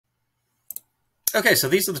Okay, so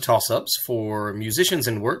these are the toss-ups for musicians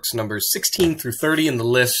and works numbers 16 through 30 in the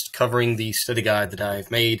list, covering the study guide that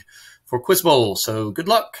I've made for Quiz Bowl. So good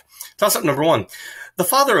luck. Toss-up number 1. The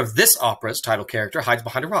father of this opera's title character hides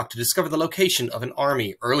behind a rock to discover the location of an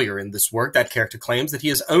army. Earlier in this work, that character claims that he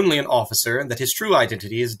is only an officer and that his true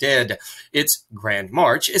identity is dead. Its Grand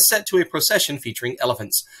March is set to a procession featuring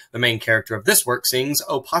elephants. The main character of this work sings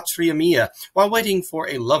O Patria Mia while waiting for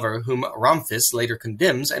a lover whom Ramphis later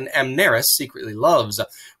condemns and Amneris secretly loves.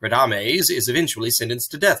 Radames is eventually sentenced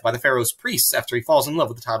to death by the pharaoh's priests after he falls in love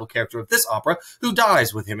with the title character of this opera, who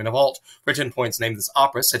dies with him in a vault. For 10 points, name this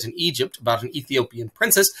opera set in Egypt about an Ethiopian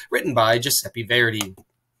princess, written by Giuseppe Verdi.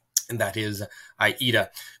 And that is Aida.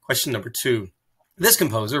 Question number 2. This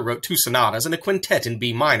composer wrote 2 sonatas and a quintet in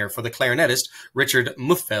B minor for the clarinetist Richard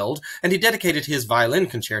Muffeld, and he dedicated his violin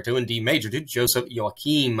concerto in D major to Joseph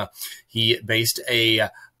Joachim. He based a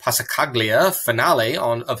Passacaglia finale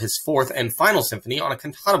of his 4th and final symphony on a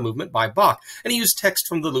cantata movement by Bach, and he used text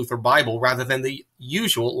from the Luther Bible rather than the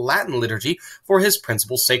usual Latin liturgy for his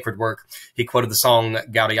principal sacred work. He quoted the song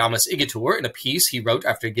Gaudeamus Igitur in a piece he wrote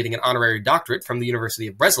after getting an honorary doctorate from the University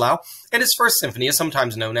of Breslau, and his first symphony is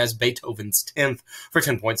sometimes known as Beethoven's 10th. For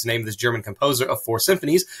 10 points, name this German composer of 4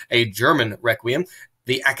 symphonies, a German requiem,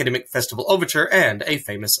 the Academic Festival Overture, and a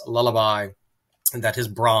famous lullaby. And that is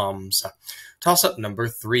Brahms. Toss-up number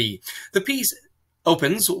 3. The piece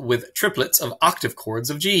opens with triplets of octave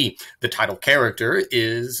chords of G. The title character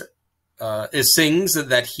sings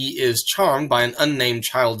that he is charmed by an unnamed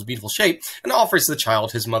child's beautiful shape and offers the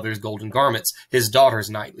child his mother's golden garments, his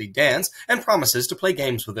daughter's nightly dance, and promises to play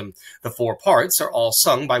games with him. The 4 parts are all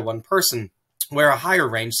sung by one person. Where a higher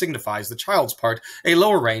range signifies the child's part, a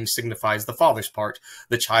lower range signifies the father's part.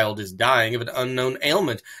 The child is dying of an unknown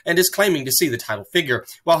ailment and is claiming to see the title figure,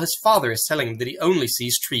 while his father is telling him that he only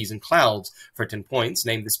sees trees and clouds. For 10 points,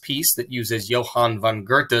 name this piece that uses Johann von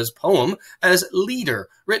Goethe's poem as Lieder,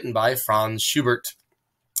 written by Franz Schubert.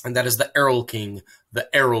 And that is the Erlking. The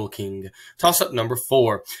Erlking. Toss-up number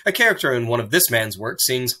 4. A character in one of this man's works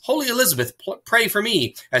sings, Holy Elizabeth, pray for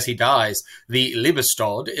me, as he dies. The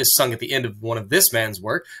Liebestod is sung at the end of one of this man's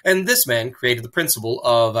work, and this man created the principle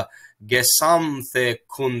of Gesamte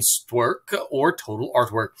Kunstwerk, or total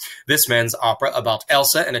artwork. This man's opera about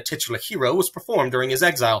Elsa and a titular hero was performed during his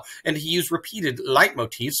exile, and he used repeated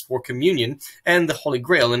leitmotifs for communion and the Holy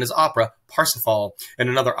Grail in his opera Parsifal. In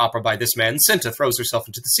another opera by this man, Senta throws herself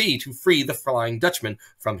into the sea to free the Flying Dutchman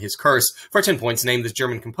from his curse. For 10 points, name this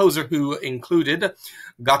German composer who included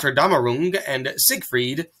Götterdämmerung and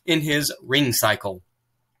Siegfried in his Ring Cycle.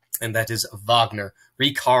 And that is Wagner.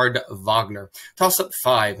 Richard Wagner. Toss-up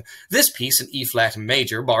 5. This piece in E-flat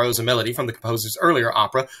major borrows a melody from the composer's earlier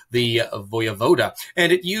opera, the Voyevoda,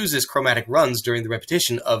 and it uses chromatic runs during the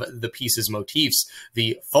repetition of the piece's motifs.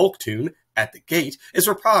 The folk tune, At the Gate, is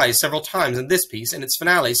reprised several times in this piece, and its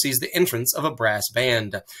finale sees the entrance of a brass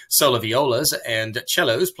band. Solo violas and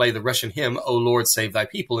cellos play the Russian hymn, O Lord, Save Thy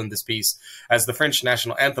People, in this piece. As the French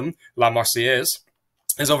national anthem, La Marseillaise,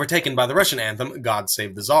 is overtaken by the Russian anthem, God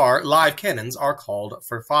Save the Tsar, live cannons are called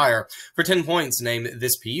for fire. For 10 points, name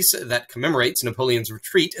this piece that commemorates Napoleon's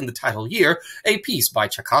retreat in the title year, a piece by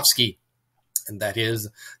Tchaikovsky. And that is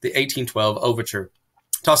the 1812 Overture.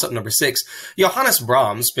 Toss-up number 6. Johannes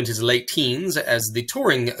Brahms spent his late teens as the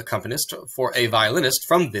touring accompanist for a violinist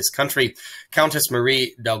from this country. Countess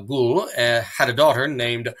Marie d'Agoult had a daughter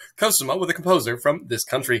named Cosima with a composer from this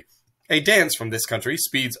country. A dance from this country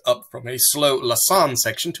speeds up from a slow Lassane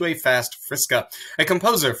section to a fast Friska. A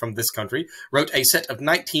composer from this country wrote a set of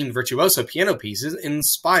 19 virtuoso piano pieces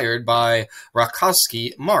inspired by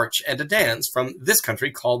Rakowski March and a dance from this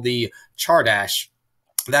country called the Chardash.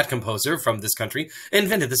 That composer from this country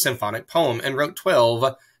invented the symphonic poem and wrote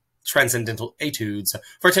 12 transcendental etudes.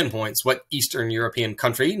 For 10 points, what Eastern European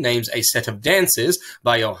country names a set of dances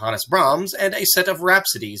by Johannes Brahms and a set of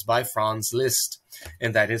rhapsodies by Franz Liszt?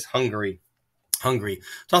 And that is Hungary.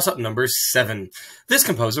 Toss-up number 7. This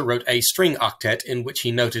composer wrote a string octet in which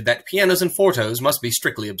he noted that pianos and fortos must be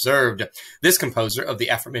strictly observed. This composer of the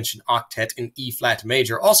aforementioned octet in E-flat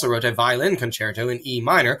major also wrote a violin concerto in E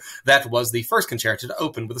minor that was the first concerto to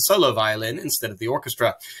open with a solo violin instead of the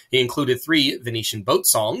orchestra. He included 3 Venetian boat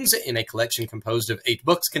songs in a collection composed of 8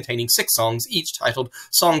 books containing 6 songs, each titled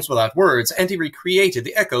Songs Without Words, and he recreated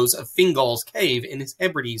the echoes of Fingal's Cave in his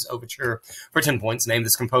Hebrides Overture. For 10 points, name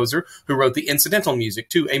this composer who wrote the incidental music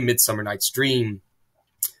to A Midsummer Night's Dream.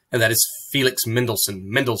 and that is Felix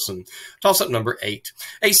Mendelssohn. Toss-up number 8.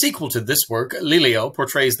 A sequel to this work, Lelio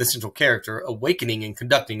portrays the central character awakening and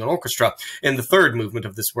conducting an orchestra. In the third movement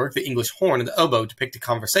of this work, the English horn and the oboe depict a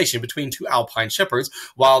conversation between two alpine shepherds,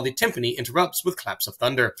 while the timpani interrupts with claps of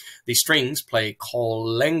thunder. The strings play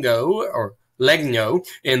Legno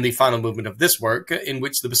in the final movement of this work, in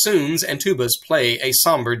which the bassoons and tubas play a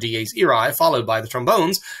somber dies irae, followed by the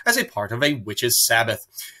trombones as a part of a witch's sabbath.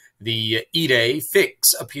 The Ide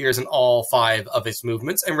fix appears in all 5 of its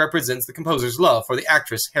movements and represents the composer's love for the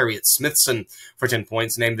actress Harriet Smithson. For 10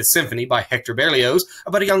 points, name the symphony by Hector Berlioz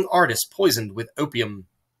about a young artist poisoned with opium.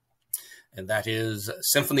 And that is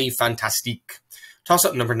Symphonie Fantastique.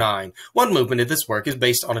 Toss-up number 9. One movement of this work is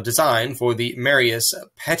based on a design for the Marius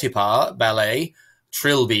Petipa ballet,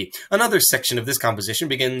 Trilby. Another section of this composition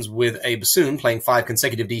begins with a bassoon playing 5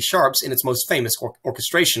 consecutive D sharps in its most famous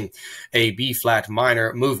orchestration. A B-flat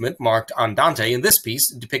minor movement marked Andante in this piece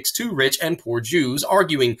depicts 2 rich and poor Jews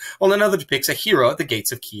arguing, while another depicts a hero at the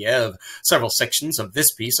gates of Kiev. Several sections of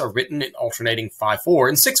this piece are written in alternating 5/4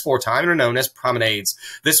 and 6/4 time and are known as promenades.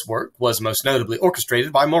 This work was most notably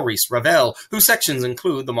orchestrated by Maurice Ravel, whose sections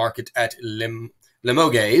include the market at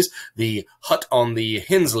Limoges, the hut on the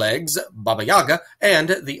hen's legs, Baba Yaga,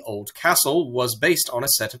 and the old castle was based on a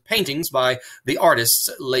set of paintings by the artist's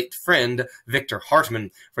late friend Victor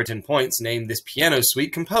Hartmann. For 10 points, name this piano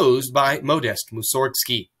suite composed by Modest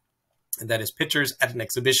Mussorgsky. And that is Pictures at an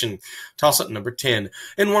Exhibition. Toss-up number 10.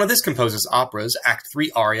 In one of this composer's operas, Act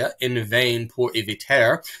 3 aria, In Vain pour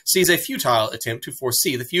Éviter, sees a futile attempt to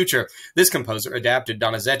foresee the future. This composer adapted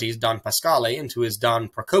Donizetti's Don Pasquale into his Don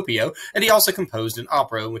Procopio, and he also composed an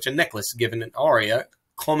opera in which a necklace given an aria,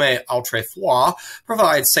 Comme autrefois,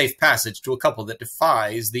 provides safe passage to a couple that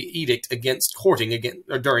defies the edict against courting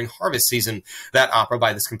during harvest season. That opera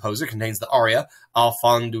by this composer contains the aria, Au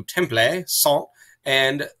fond du temple, Saint,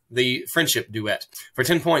 and the Friendship Duet. For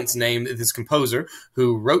 10 points, name this composer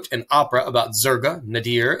who wrote an opera about Zerga,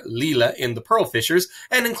 Nadir, Leela in The Pearl Fishers,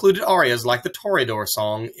 and included arias like the Toreador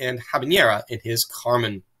song and Habanera in his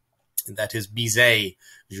Carmen. And that is Bizet,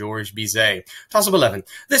 Georges Bizet. Toss-up 11.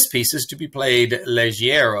 This piece is to be played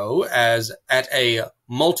leggero as at a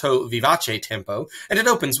molto vivace tempo, and it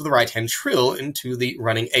opens with the right hand trill into the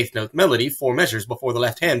running 8th note melody 4 measures before the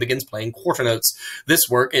left hand begins playing quarter notes. This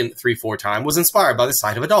work in 3/4 time was inspired by the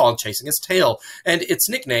sight of a dog chasing its tail, and its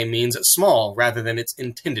nickname means small rather than its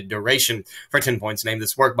intended duration. For 10 points, name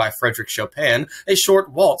this work by Frédéric Chopin, a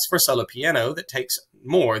short waltz for solo piano that takes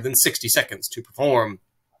more than 60 seconds to perform.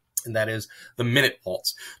 And that is the Minute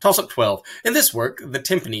Waltz. Toss-up 12. In this work, the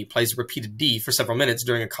timpani plays a repeated D for several minutes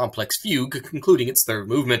during a complex fugue, concluding its 3rd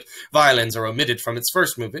movement. Violins are omitted from its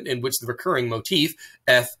 1st movement, in which the recurring motif,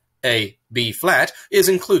 F, A, B flat, is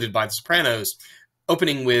included by the sopranos.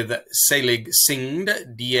 Opening with Selig singed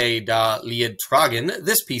Die da Liedtragen,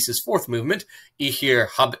 this piece's 4th movement, Ihr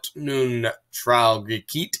habt nun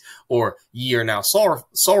traurigkeit, or Ye are now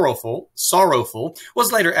sorrowful,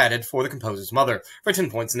 was later added for the composer's mother. For 10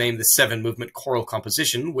 points, name the 7-movement choral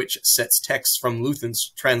composition, which sets texts from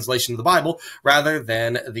Luther's translation of the Bible rather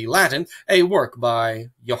than the Latin, a work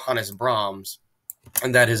by Johannes Brahms.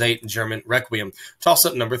 And that is 8, German Requiem.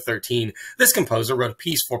 Toss-up number 13. This composer wrote a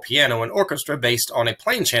piece for piano and orchestra based on a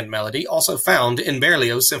plain chant melody also found in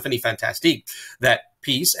Berlioz' Symphonie Fantastique. That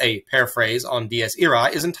piece, a paraphrase on Dies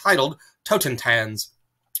Irae, is entitled Totentanz.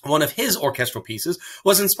 One of his orchestral pieces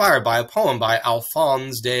was inspired by a poem by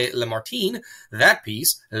Alphonse de Lamartine. That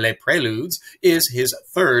piece, Les Préludes, is his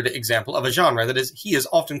 3rd example of a genre that he is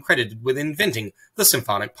often credited with inventing, the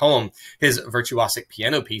symphonic poem. His virtuosic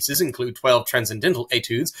piano pieces include 12 transcendental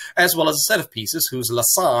etudes, as well as a set of pieces whose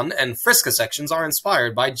Lassan and Frisca sections are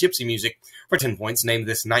inspired by gypsy music. For 10 points, name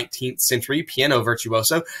this 19th century piano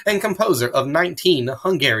virtuoso and composer of 19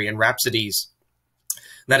 Hungarian rhapsodies.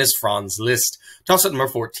 That is Franz Liszt. Toss-up number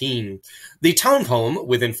 14. The tone poem,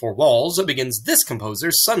 Within Four Walls, begins this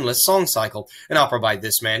composer's Sunless Song Cycle. An opera by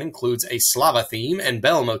this man includes a Slava theme and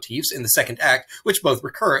bell motifs in the 2nd act, which both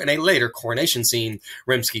recur in a later coronation scene.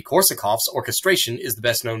 Rimsky-Korsakov's orchestration is the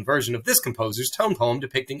best-known version of this composer's tone poem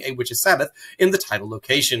depicting a witch's sabbath in the title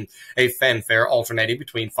location. A fanfare alternating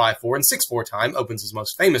between 5/4 and 6/4 time opens his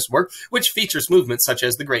most famous work, which features movements such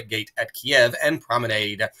as the Great Gate at Kiev and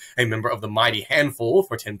Promenade. A member of the Mighty Handful,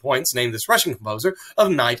 for 10 points, named this Russian composer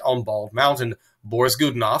of Night on Bald Mountain, Boris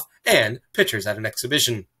Godunov, and Pictures at an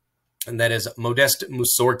Exhibition. And that is Modest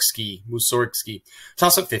Mussorgsky.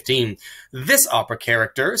 Toss-up 15. This opera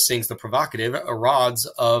character sings the provocative rods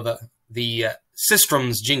of the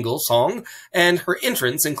Sistrum's jingle song, and her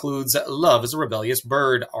entrance includes Love is a Rebellious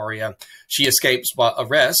Bird aria. She escapes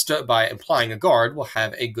arrest by implying a guard will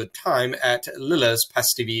have a good time at Lilla's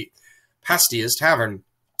Pastia's Tavern.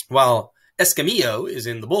 While Escamillo is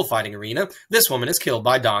in the bullfighting arena, this woman is killed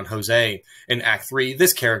by Don Jose. In Act 3,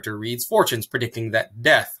 this character reads fortunes predicting that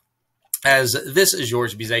death, as this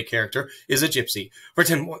Georges Bizet character is a gypsy. For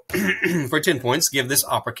 10 points, give this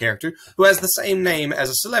opera character, who has the same name as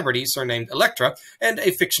a celebrity surnamed Electra, and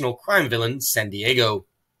a fictional crime villain, San Diego.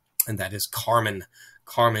 And that is Carmen.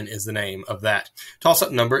 Carmen is the name of that.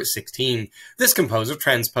 Toss-up number 16. This composer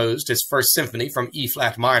transposed his first symphony from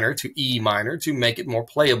E-flat minor to E minor to make it more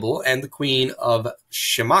playable, and the Queen of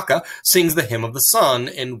Shimaka sings the Hymn of the Sun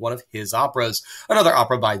in one of his operas. Another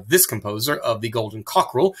opera by this composer of The Golden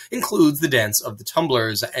Cockerel includes the Dance of the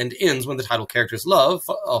Tumblers and ends when the title character's love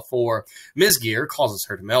for Mizgir causes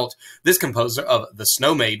her to melt. This composer of The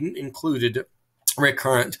Snow Maiden included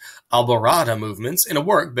recurrent alborada movements in a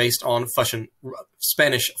work based on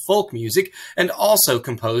Spanish folk music, and also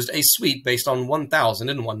composed a suite based on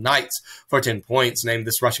 1001 Nights. For 10 points, name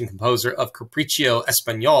this Russian composer of Capriccio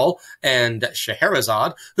Espagnol and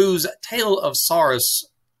Scheherazade, whose Tale of Cyrus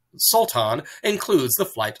Sultan includes The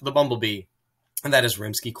Flight of the Bumblebee. And that is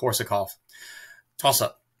Rimsky-Korsakov.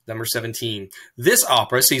 Toss-up. Number 17. This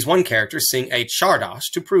opera sees one character sing a czardas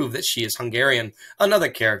to prove that she is Hungarian. Another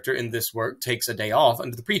character in this work takes a day off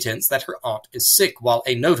under the pretense that her aunt is sick, while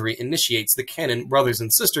a notary initiates the canon brothers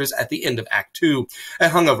and sisters at the end of Act 2. A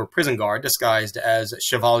hungover prison guard disguised as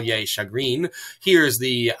Chevalier Chagrin hears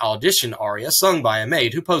the audition aria sung by a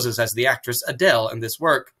maid who poses as the actress Adele in this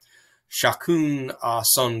work. Chacun a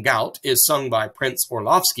son gout is sung by Prince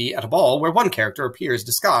Orlovsky at a ball where one character appears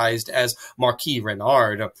disguised as Marquis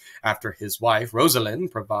Renard. After his wife,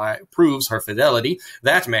 Rosalind, proves her fidelity,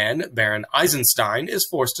 that man, Baron Eisenstein, is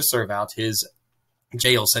forced to serve out his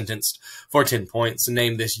jail sentence. For 10 points,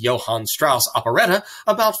 name this Johann Strauss operetta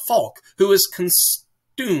about Falk, who is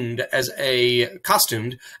costumed as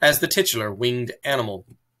the titular winged animal.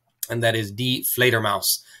 And that is Die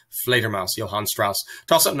Fledermaus. Fledermaus, Johann Strauss.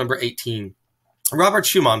 Toss-up number 18. Robert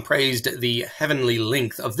Schumann praised the heavenly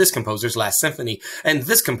length of this composer's last symphony, and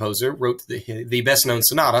this composer wrote the best-known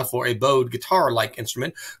sonata for a bowed guitar-like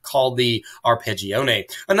instrument called the arpeggione.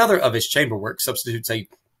 Another of his chamber works substitutes a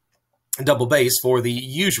double bass for the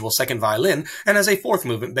usual second violin, and has a fourth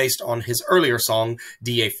movement based on his earlier song,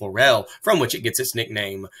 Die Forelle, from which it gets its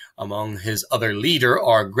nickname. Among his other leader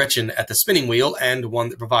are Gretchen at the Spinning Wheel, and one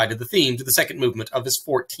that provided the theme to the second movement of his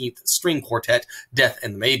 14th string quartet, Death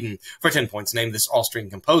and the Maiden. For 10 points, name this all-string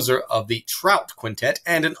composer of the Trout Quintet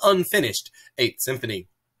and an unfinished 8th Symphony.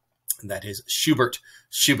 And that is Schubert.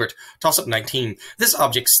 Schubert. Toss-up 19. This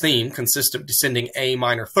object's theme consists of descending A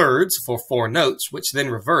minor thirds for 4 notes, which then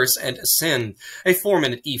reverse and ascend. A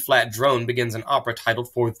 4-minute E-flat drone begins an opera titled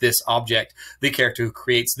For This Object. The character who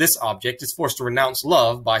creates this object is forced to renounce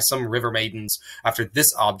love by some river maidens. After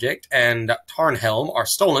this object and Tarnhelm are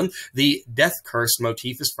stolen, the death curse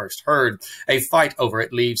motif is first heard. A fight over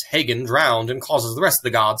it leaves Hagen drowned and causes the rest of the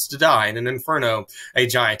gods to die in an inferno. A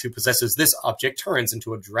giant who possesses this object turns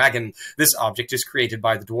into a dragon. This object is created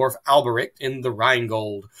by the dwarf Alberic in the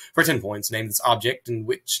Rheingold. For 10 points, name this object in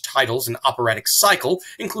which titles an operatic cycle,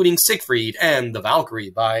 including Siegfried and the Valkyrie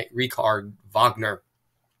by Richard Wagner.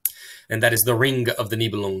 And that is The Ring of the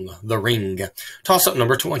Nibelung, The Ring. Toss-up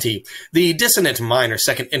number 20. The dissonant minor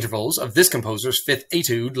second intervals of this composer's 5th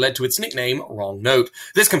etude led to its nickname, Wrong Note.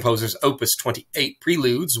 This composer's opus 28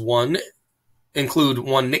 preludes include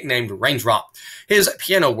one nicknamed Raindrop. His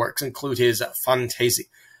piano works include his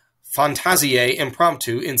Fantasiae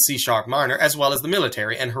Impromptu in C-sharp minor, as well as the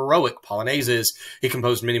military and heroic polonaises. He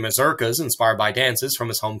composed many mazurkas inspired by dances from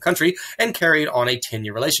his home country and carried on a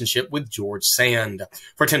 10-year relationship with George Sand.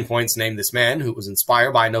 For 10 points, name this man who was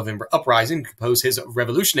inspired by a November uprising to compose his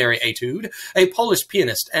revolutionary etude, a Polish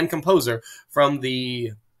pianist and composer from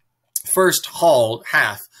the first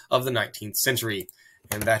half of the 19th century.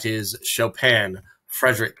 And that is Chopin.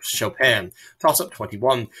 Frederick Chopin. Toss-up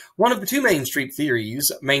 21. One of the two mainstream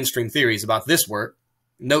theories about this work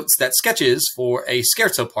notes that sketches for a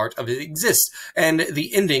scherzo part of it exists, and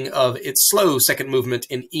the ending of its slow second movement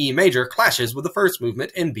in E major clashes with the first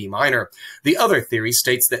movement in B minor. The other theory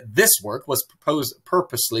states that this work was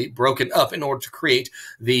purposely broken up in order to create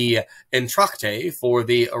the entr'acte for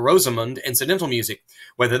the Rosamund incidental music.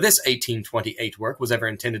 Whether this 1828 work was ever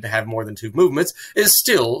intended to have more than 2 movements is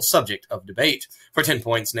still subject of debate. For 10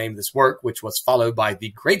 points, name this work, which was followed by the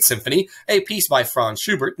Great Symphony, a piece by Franz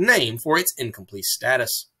Schubert named for its incomplete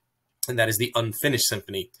status. And that is the Unfinished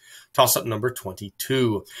Symphony. Toss-up number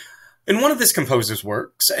 22. In one of this composer's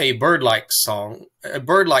works, a bird-like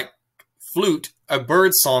song-like flute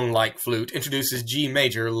introduces G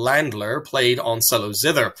major Landler played on solo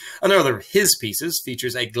zither. Another of his pieces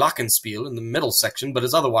features a glockenspiel in the middle section, but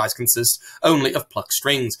otherwise consists only of plucked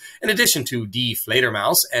strings. In addition to Die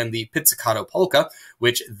Fledermaus and the Pizzicato Polka,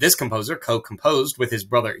 which this composer co-composed with his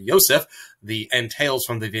brother Josef, and Tales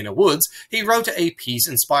from the Vienna Woods, he wrote a piece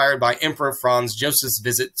inspired by Emperor Franz Josef's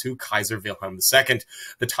visit to Kaiser Wilhelm II.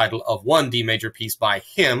 The title of one D major piece by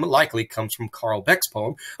him likely comes from Carl Beck's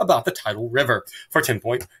poem about the tidal river. For 10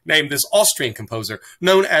 points, name this Austrian composer,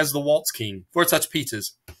 known as the Waltz King, for such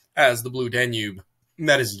pieces as the Blue Danube. And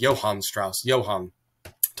that is Johann Strauss. Johann.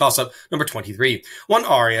 Toss-up number 23. One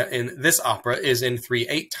aria in this opera is in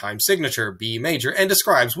 3/8 time signature, B major, and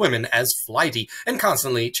describes women as flighty and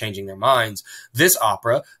constantly changing their minds. This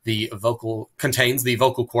opera, contains the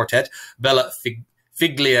vocal quartet Bella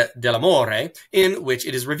Figlia dell'amore, in which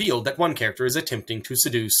it is revealed that one character is attempting to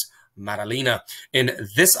seduce Maddalena. In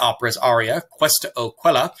this opera's aria, Questa o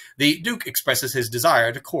Quella, the Duke expresses his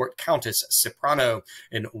desire to court Countess Ciprano.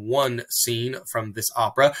 In one scene from this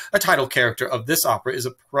opera, a title character of this opera is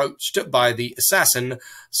approached by the assassin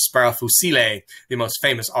Sparafusile. The most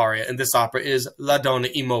famous aria in this opera is La Donna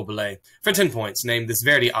Immobile. For 10 points, name this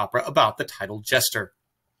Verdi opera about the title jester.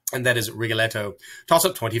 And that is Rigoletto.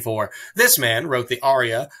 Toss-up 24. This man wrote the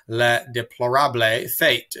aria La Deplorable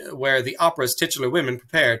Fate, where the opera's titular women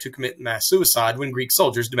prepare to commit mass suicide when Greek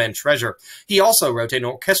soldiers demand treasure. He also wrote an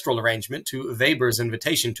orchestral arrangement to Weber's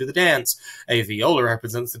Invitation to the Dance. A viola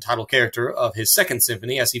represents the title character of his second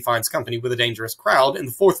symphony as he finds company with a dangerous crowd in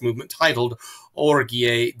the fourth movement titled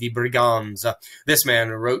Orgie di Brigands. This man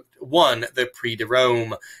wrote the Prix de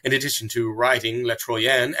Rome. In addition to writing La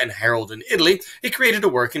Troyenne and Harold in Italy, he created a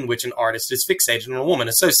work in which an artist is fixated on a woman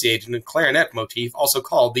associated in a clarinet motif, also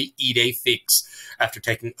called the idée fixe. After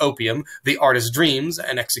taking opium, the artist dreams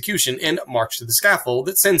an execution in March to the Scaffold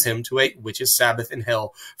that sends him to a witch's sabbath in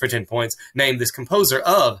hell. For 10 points, name this composer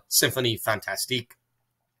of Symphonie Fantastique.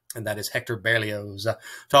 And that is Hector Berlioz.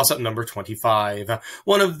 Toss-up number 25.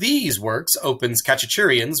 One of these works opens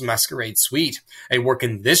Khachaturian's Masquerade Suite. A work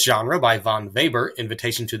in this genre by von Weber,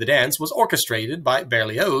 Invitation to the Dance, was orchestrated by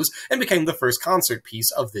Berlioz and became the first concert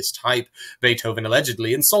piece of this type. Beethoven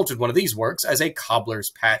allegedly insulted one of these works as a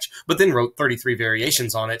cobbler's patch, but then wrote 33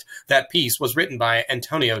 variations on it. That piece was written by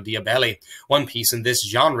Antonio Diabelli. One piece in this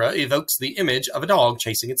genre evokes the image of a dog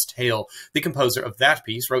chasing its tail. The composer of that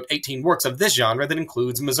piece wrote 18 works of this genre that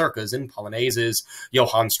includes mazurkas and polonaises.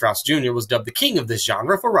 Johann Strauss Jr. was dubbed the king of this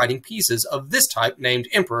genre for writing pieces of this type named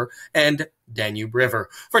Emperor and Danube River.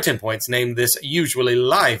 For 10 points, name this usually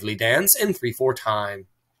lively dance in 3/4 time.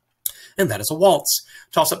 And that is a waltz.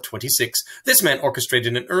 Toss-up 26. This man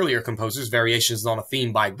orchestrated an earlier composer's variations on a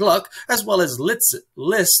theme by Gluck, as well as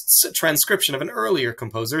Liszt's transcription of an earlier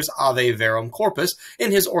composer's Ave Verum Corpus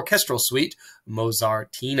in his orchestral suite,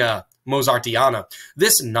 Mozartiana.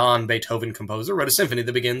 This non-Beethoven composer wrote a symphony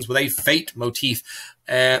that begins with a fate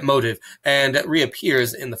motive and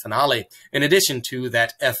reappears in the finale. In addition to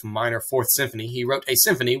that F minor Fourth Symphony, he wrote a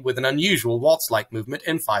symphony with an unusual waltz-like movement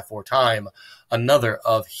in 5/4 time. Another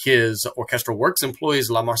of his orchestral works employs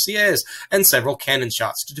La Marseillaise and several cannon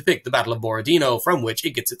shots to depict the Battle of Borodino, from which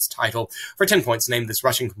it gets its title. For 10 points, name this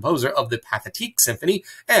Russian composer of the Pathetique Symphony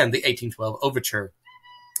and the 1812 Overture.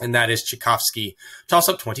 And that is Tchaikovsky.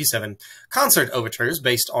 Toss-up 27. Concert overtures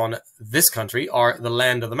based on this country are The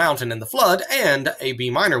Land of the Mountain and the Flood, and a B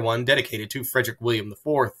minor one dedicated to Frederick William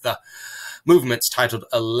IV. Movements titled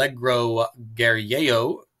Allegro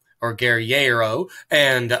Guerriero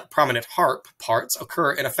and prominent harp parts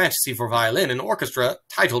occur in a fantasy for violin and orchestra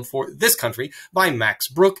titled For This Country by Max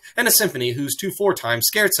Bruch, and a symphony whose 2/4 time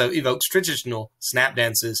scherzo evokes traditional snap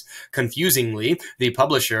dances. Confusingly, the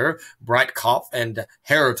publisher Breitkopf and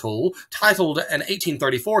Hertel titled an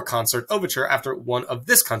 1834 concert overture after one of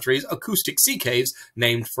this country's acoustic sea caves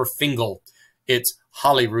named for Fingal. Its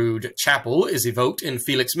Holyrood Chapel is evoked in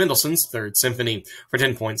Felix Mendelssohn's Third Symphony. For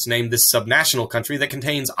 10 points, name this subnational country that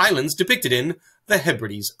contains islands depicted in the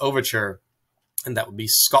Hebrides Overture. And that would be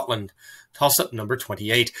Scotland. Toss-up number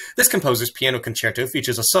 28. This composer's piano concerto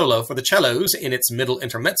features a solo for the cellos in its middle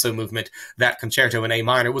intermezzo movement. That concerto in A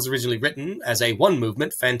minor was originally written as a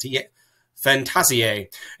one-movement Fantasiae.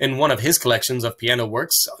 In one of his collections of piano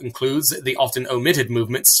works includes the often omitted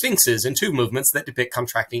movement Sphinxes in two movements that depict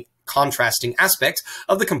contrasting aspects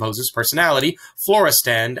of the composer's personality,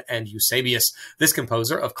 Florestan and Eusebius. This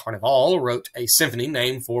composer of Carnival wrote a symphony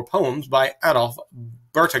named for poems by Adolf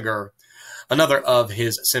Bertiger. Another of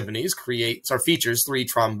his symphonies features 3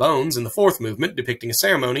 trombones in the 4th movement, depicting a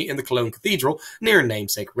ceremony in the Cologne Cathedral near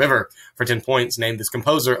Namesake River. For 10 points, name this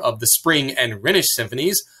composer of the Spring and Rhenish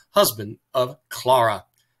symphonies, husband of Clara.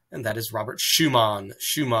 And that is Robert Schumann.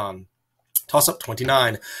 Toss-up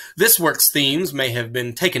 29. This work's themes may have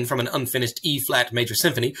been taken from an unfinished E-flat major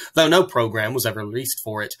symphony, though no program was ever released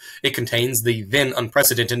for it. It contains the then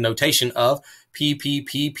unprecedented notation of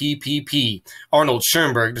P. Arnold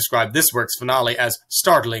Schoenberg described this work's finale as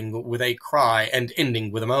startling with a cry and ending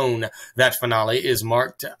with a moan. That finale is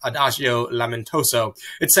marked Adagio Lamentoso.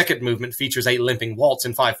 Its 2nd movement features a limping waltz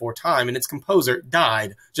in 5/4 time, and its composer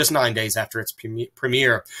died just 9 days after its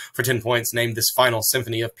premiere. For 10 points, name this final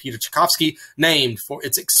symphony of Peter Tchaikovsky, named for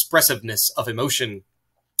its expressiveness of emotion.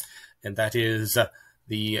 And that is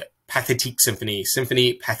the Pathétique Symphony,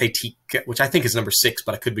 Symphonie Pathétique, which I think is number 6,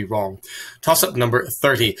 but I could be wrong. Toss-up number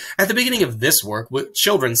 30. At the beginning of this work,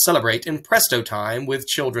 children celebrate in presto time with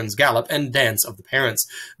children's gallop and dance of the parents.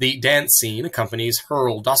 The dance scene accompanies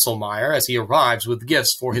Hurl Dosselmeyer as he arrives with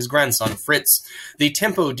gifts for his grandson Fritz. The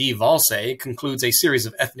Tempo di Valse concludes a series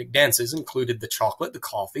of ethnic dances, included the chocolate, the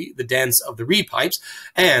coffee, the dance of the reed pipes,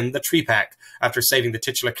 and the trepak. After saving the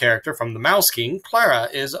titular character from the Mouse King, Clara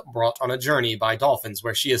is brought on a journey by dolphins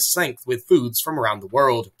where she is thanked with foods from around the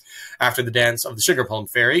world. After the dance of the Sugar Plum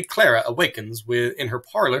Fairy, Clara awakens in her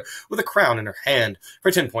parlor with a crown in her hand.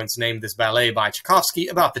 For 10 points, name this ballet by Tchaikovsky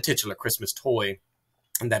about the titular Christmas toy.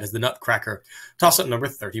 And that is the Nutcracker. Toss-up number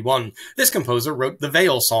 31. This composer wrote the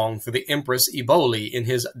Veil Song for the Empress Eboli in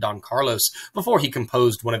his Don Carlos. Before he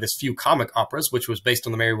composed one of his few comic operas, which was based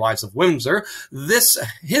on the Merry Wives of Windsor,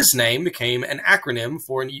 his name became an acronym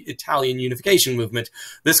for an Italian unification movement.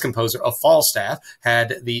 This composer of Falstaff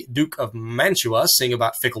had the Duke of Mantua sing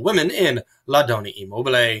about fickle women in La Donna e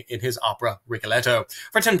Mobile in his opera Rigoletto.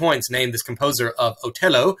 For 10 points, name this composer of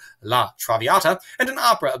Otello, La Traviata, and an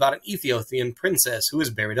opera about an Ethiopian princess who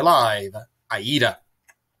is buried alive, Aida.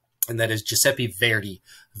 And that is Giuseppe Verdi.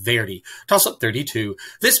 Toss-up 32.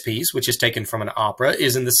 This piece, which is taken from an opera,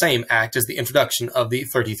 is in the same act as the introduction of the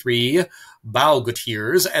 33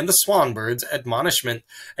 Baugotiers and the Swanbird's Admonishment.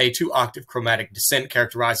 A 2-octave chromatic descent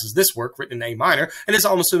characterizes this work, written in A minor, and is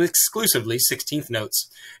almost exclusively 16th notes.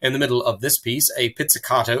 In the middle of this piece, a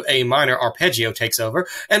pizzicato A minor arpeggio takes over,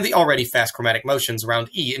 and the already fast chromatic motions around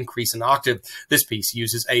E increase an octave. This piece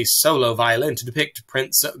uses a solo violin to depict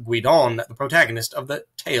Prince Guidon, the protagonist of the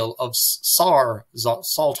tale of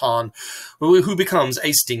Sultan, who becomes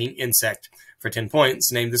a stinging insect. For 10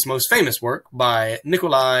 points, name this most famous work by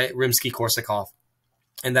Nikolai Rimsky-Korsakov.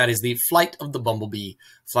 And that is the Flight of the Bumblebee.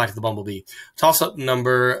 Toss-up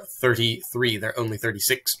number 33. There are only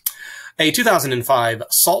 36. A 2005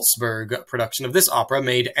 Salzburg production of this opera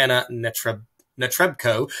made Anna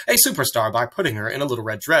Netrebko a superstar by putting her in a little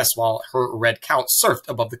red dress while her red couch surfed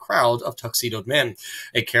above the crowd of tuxedoed men.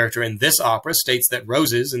 A character in this opera states that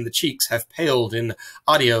roses in the cheeks have paled in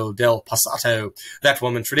Addio del Passato. That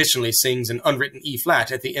woman traditionally sings an unwritten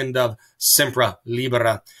E-flat at the end of Sempre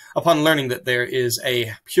Libera. Upon learning that there is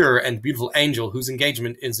a pure and beautiful angel whose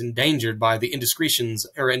engagement is endangered by the indiscretions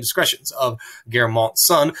of Guermante's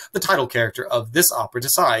son, the title character of this opera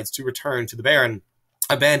decides to return to the Baron,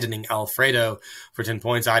 abandoning Alfredo. For 10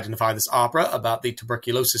 points, identify this opera about the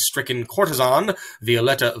tuberculosis-stricken courtesan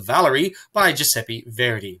Violetta Valerie by Giuseppe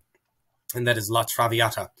Verdi. And that is La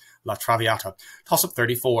Traviata. Toss-up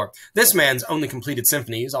 34. This man's only completed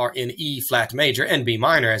symphonies are in E-flat major and B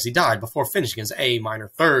minor, as he died before finishing his A minor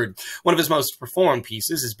third. One of his most performed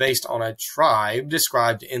pieces is based on a tribe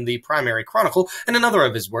described in the Primary Chronicle, and another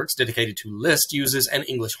of his works, dedicated to Liszt, uses an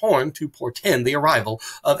English horn to portend the arrival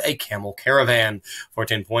of a camel caravan. For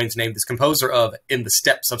 10 points, name this composer of In the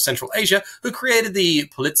Steppes of Central Asia, who created the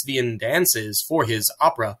Politvian dances for his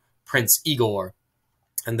opera Prince Igor.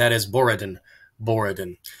 And that is Borodin.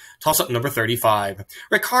 Toss-up number 35.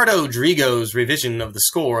 Riccardo Drigo's revision of the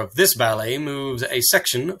score of this ballet moves a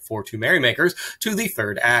section for two merrymakers to the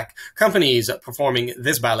third act. Companies performing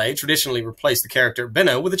this ballet traditionally replace the character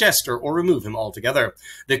Benno with a jester or remove him altogether.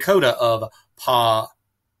 The coda of Pas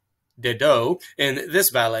de Deux in this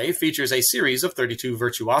ballet features a series of 32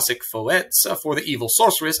 virtuosic fouettes for the evil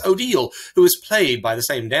sorceress Odile, who is played by the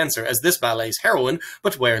same dancer as this ballet's heroine,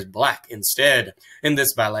 but wears black instead. In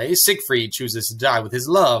this ballet, Siegfried chooses to die with his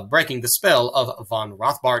love, breaking the spell of von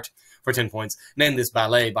Rothbart. For 10 points, name this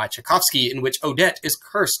ballet by Tchaikovsky in which Odette is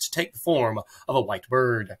cursed to take the form of a white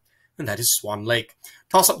bird. And that is Swan Lake.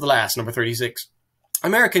 Toss up the last, number 36.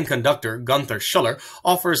 American conductor Gunther Schuller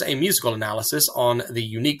offers a musical analysis on the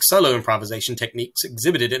unique solo improvisation techniques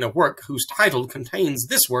exhibited in a work whose title contains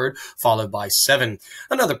this word followed by 7.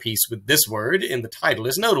 Another piece with this word in the title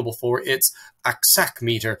is notable for its aksak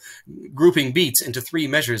meter, grouping beats into 3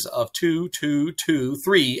 measures of 2, 2, 2,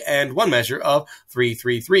 3, and 1 measure of 3,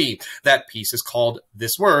 3, 3. That piece is called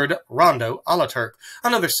this word, Rondo a la Turk.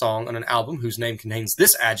 Another song on an album whose name contains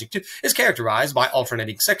this adjective is characterized by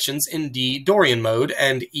alternating sections in D Dorian mode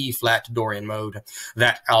and E-flat Dorian mode.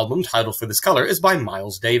 That album title for this color is by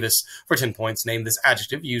Miles Davis. For 10 points, name this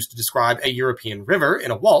adjective used to describe a European river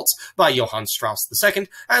in a waltz by Johann Strauss II,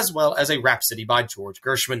 as well as a rhapsody by George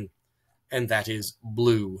Gershwin. And that is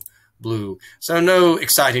blue. Blue. So no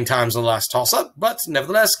exciting times on the last toss-up, but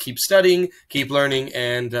nevertheless, keep studying, keep learning,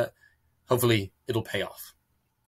 and hopefully it'll pay off.